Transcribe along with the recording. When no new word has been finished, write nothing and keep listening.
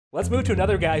Let's move to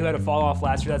another guy who had a fall off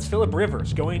last year. That's Phillip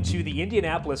Rivers going to the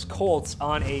Indianapolis Colts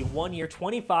on a 1-year,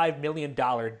 $25 million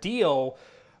deal.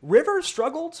 Rivers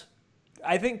struggled.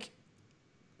 I think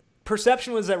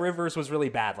perception was that Rivers was really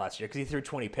bad last year because he threw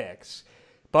 20 picks.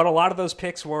 But a lot of those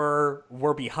picks were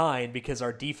behind because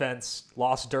our defense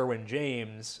lost Derwin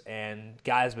James and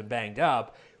guys been banged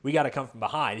up. We got to come from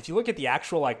behind. If you look at the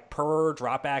actual per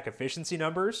dropback efficiency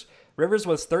numbers, Rivers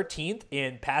was 13th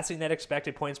in passing net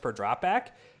expected points per dropback,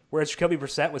 whereas Jacoby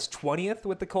Brissett was 20th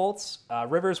with the Colts.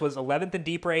 Rivers was 11th in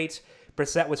deep rate.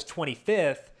 Brissett was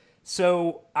 25th.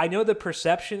 So I know the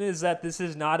perception is that this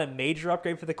is not a major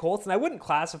upgrade for the Colts, and I wouldn't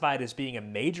classify it as being a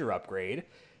major upgrade,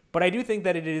 but I do think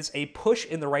that it is a push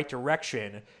in the right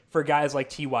direction for guys like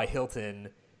T.Y. Hilton.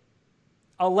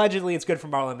 Allegedly, it's good for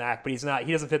Marlon Mack, but he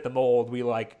doesn't fit the mold we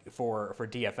like for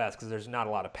DFS because there's not a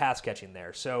lot of pass catching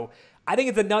there. So I think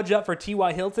it's a nudge up for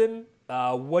T.Y. Hilton.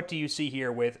 What do you see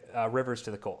here with Rivers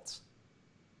to the Colts?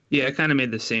 Yeah, I kind of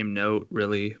made the same note,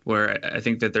 really, where I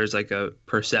think that there's a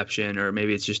perception, or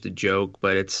maybe it's just a joke,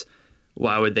 but it's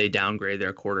why would they downgrade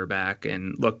their quarterback?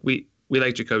 And look, we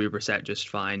like Jacoby Brissett just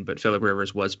fine, but Phillip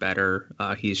Rivers was better.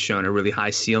 He's shown a really high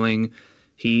ceiling.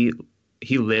 He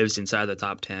lives inside the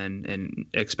top 10 in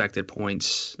expected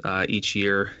points each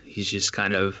year. He's just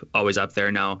kind of always up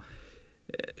there. Now,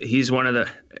 he's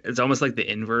it's almost like the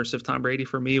inverse of Tom Brady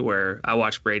for me, where I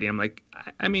watch Brady, I'm like,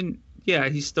 I mean, yeah,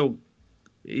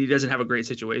 he doesn't have a great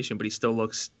situation, but he still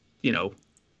looks,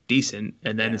 decent.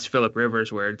 And then It's Phillip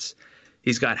Rivers, where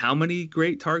he's got how many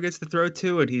great targets to throw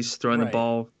to, and he's throwing the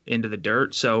ball into the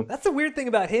dirt. So that's the weird thing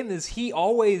about him is he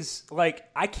always,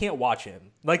 I can't watch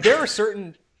him. There are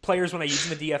certain players when I use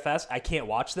them in DFS, I can't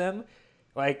watch them.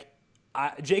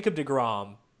 Jacob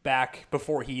deGrom, back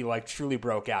before he truly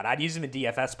broke out, I'd use him in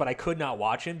DFS, but I could not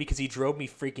watch him because he drove me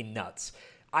freaking nuts.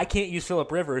 I can't use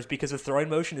Phillip Rivers because the throwing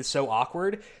motion is so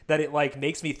awkward that it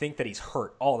makes me think that he's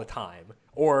hurt all the time,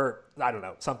 or I don't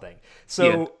know, something.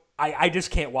 So I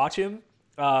just can't watch him.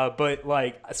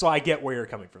 So I get where you're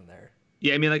coming from there.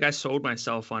 Yeah, I mean, I sold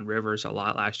myself on Rivers a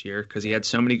lot last year because he had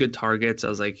so many good targets. I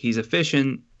was like, he's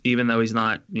efficient, even though he's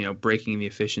not, breaking the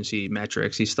efficiency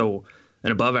metrics. He's still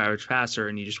an above average passer,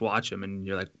 and you just watch him and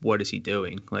you're like, what is he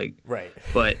doing? Right.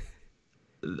 But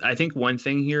I think one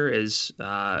thing here is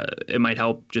it might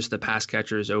help just the pass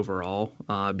catchers overall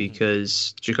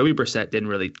because Jacoby Brissett didn't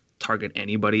really target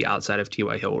anybody outside of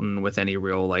T.Y. Hilton with any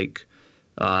real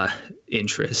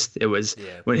interest. It was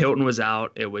when Hilton was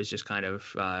out, it was just kind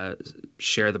of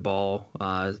share the ball,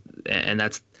 and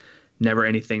that's never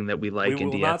anything that we like in DFS. We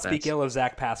will not speak ill of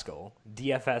Zach Pascal,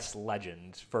 DFS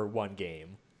legend for one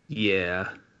game. Yeah.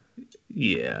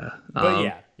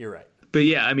 But you're right. But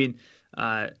yeah, I mean,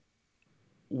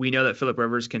 we know that Phillip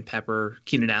Rivers can pepper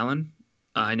Keenan Allen.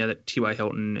 I know that T.Y.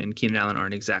 Hilton and Keenan Allen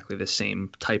aren't exactly the same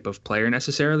type of player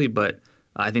necessarily, but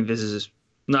I think this is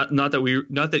not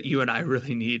that you and I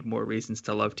really need more reasons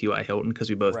to love T.Y. Hilton because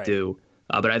we both do.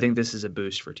 But I think this is a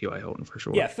boost for T.Y. Hilton for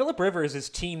sure. Yeah, Phillip Rivers is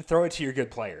team throw it to your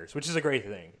good players, which is a great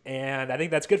thing. And I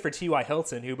think that's good for T.Y.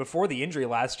 Hilton, who before the injury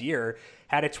last year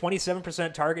had a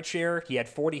 27% target share. He had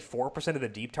 44% of the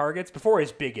deep targets before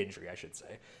his big injury, I should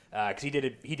say, because he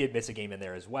did miss a game in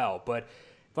there as well. But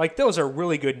those are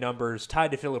really good numbers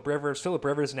tied to Phillip Rivers. Phillip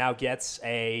Rivers now gets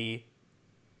they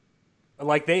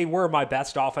were my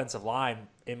best offensive line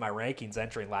in my rankings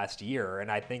entering last year,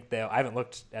 and I think I haven't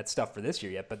looked at stuff for this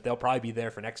year yet, but they'll probably be there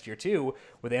for next year too,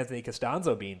 with Anthony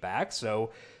Costanzo being back.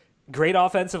 So great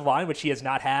offensive line, which he has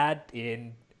not had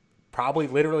in probably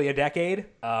literally a decade.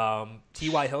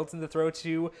 T.Y. Hilton to throw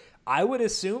to. I would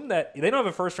assume that they don't have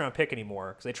a first-round pick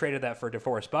anymore because they traded that for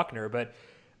DeForest Buckner, but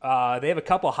they have a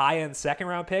couple high-end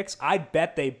second-round picks. I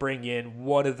bet they bring in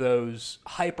one of those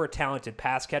hyper-talented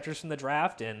pass catchers from the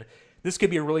draft, and this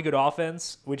could be a really good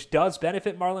offense, which does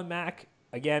benefit Marlon Mack.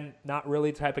 Again, not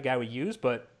really the type of guy we use,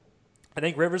 but I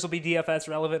think Rivers will be DFS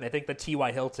relevant. I think the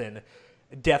T.Y. Hilton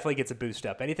definitely gets a boost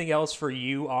up. Anything else for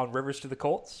you on Rivers to the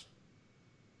Colts?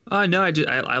 No,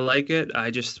 I like it. I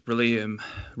just am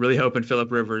really hoping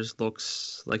Phillip Rivers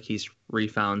looks like he's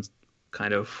refound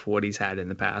kind of what he's had in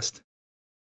the past.